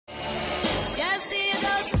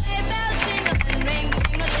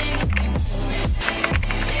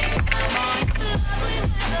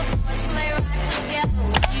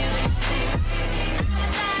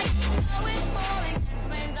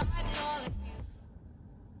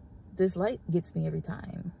This light gets me every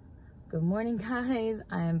time. Good morning, guys.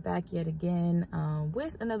 I am back yet again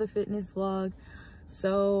with another fitness vlog.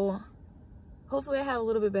 So hopefully I have a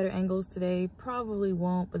little bit better angles today. Probably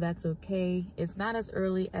won't, but that's okay. It's not as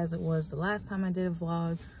early as it was the last time I did a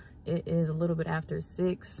vlog. It is a little bit after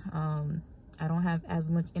 6. I don't have as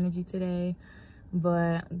much energy today,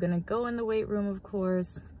 but I'm gonna go in the weight room, of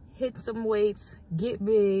course, hit some weights, get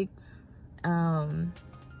big, and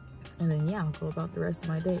then yeah, I'll go about the rest of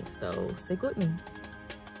my day. So stick with me.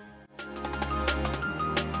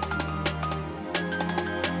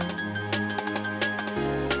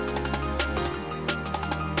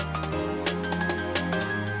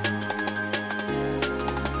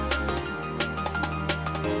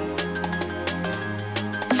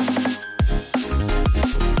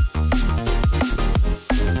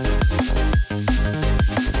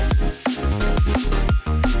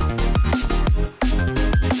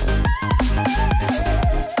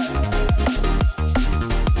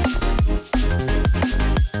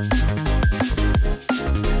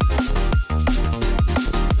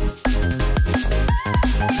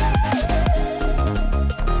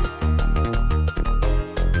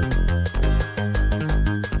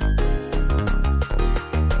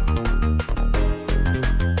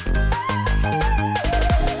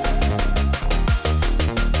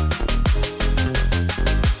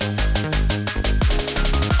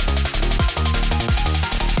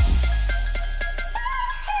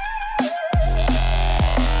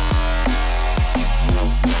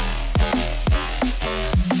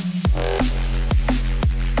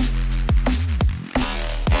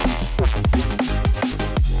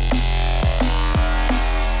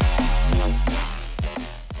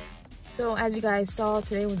 So as you guys saw,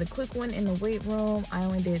 today was a quick one in the weight room. I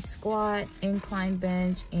only did squat, incline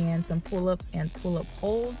bench, and some pull-ups and pull-up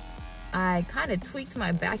holds. I kind of tweaked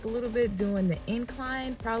my back a little bit doing the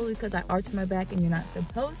incline, probably because I arched my back and you're not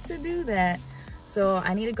supposed to do that. So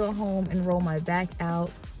I need to go home and roll my back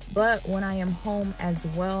out. But when I am home as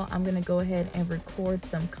well, I'm gonna go ahead and record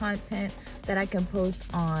some content that I can post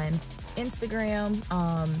on Instagram.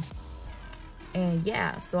 And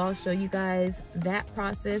yeah, so I'll show you guys that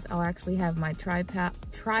process. I'll actually have my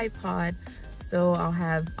tripod, so I'll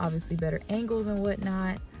have obviously better angles and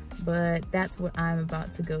whatnot, but that's what I'm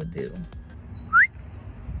about to go do.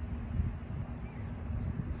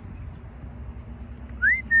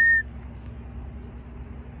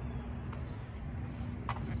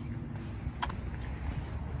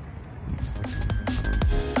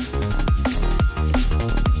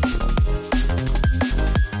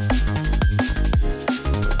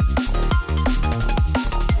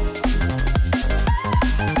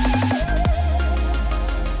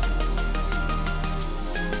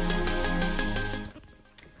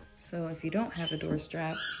 So if you don't have a door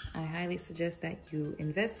strap, I highly suggest that you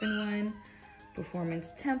invest in one.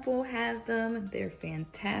 Performance Temple has them. They're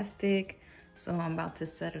fantastic. So I'm about to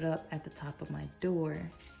set it up at the top of my door.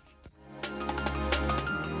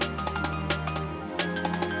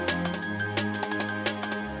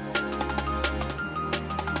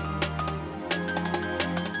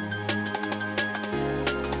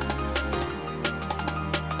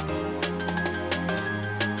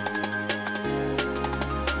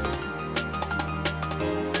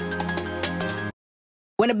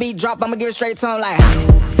 When the beat drop, I'ma give it straight to him like,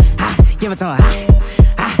 ha, ha, give it to him, ha,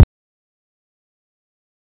 ha.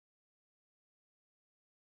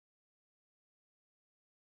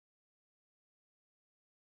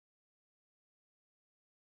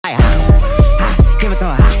 Like, ha, ha, give it to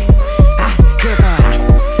him, ha, ha, give it to him, ha,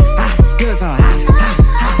 ha, give it to him, ha, ha,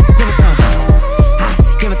 give it to him, ha,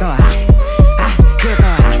 give it to him, ha, ha, give it to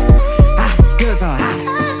him, ha, give it to him,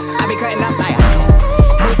 ha. I be cutting up like, ha,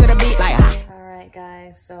 move to the beat like, ha.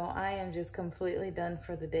 Guys, so I am just completely done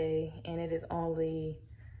for the day, and it is only,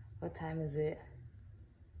 what time is it?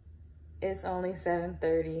 It's only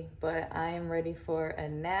 7:30, but I am ready for a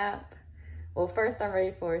nap. Well, first I'm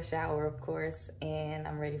ready for a shower, of course, and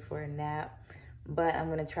I'm ready for a nap, but I'm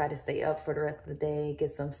gonna try to stay up for the rest of the day,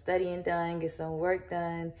 get some studying done, get some work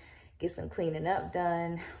done, get some cleaning up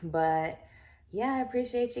done. But yeah, I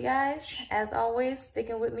appreciate you guys, as always,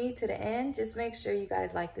 sticking with me to the end. Just make sure you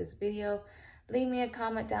guys like this video. Leave me a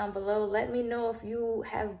comment down below. Let me know if you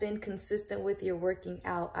have been consistent with your working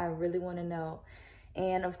out. I really want to know.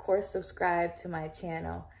 And of course, subscribe to my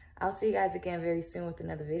channel. I'll see you guys again very soon with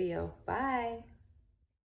another video. Bye.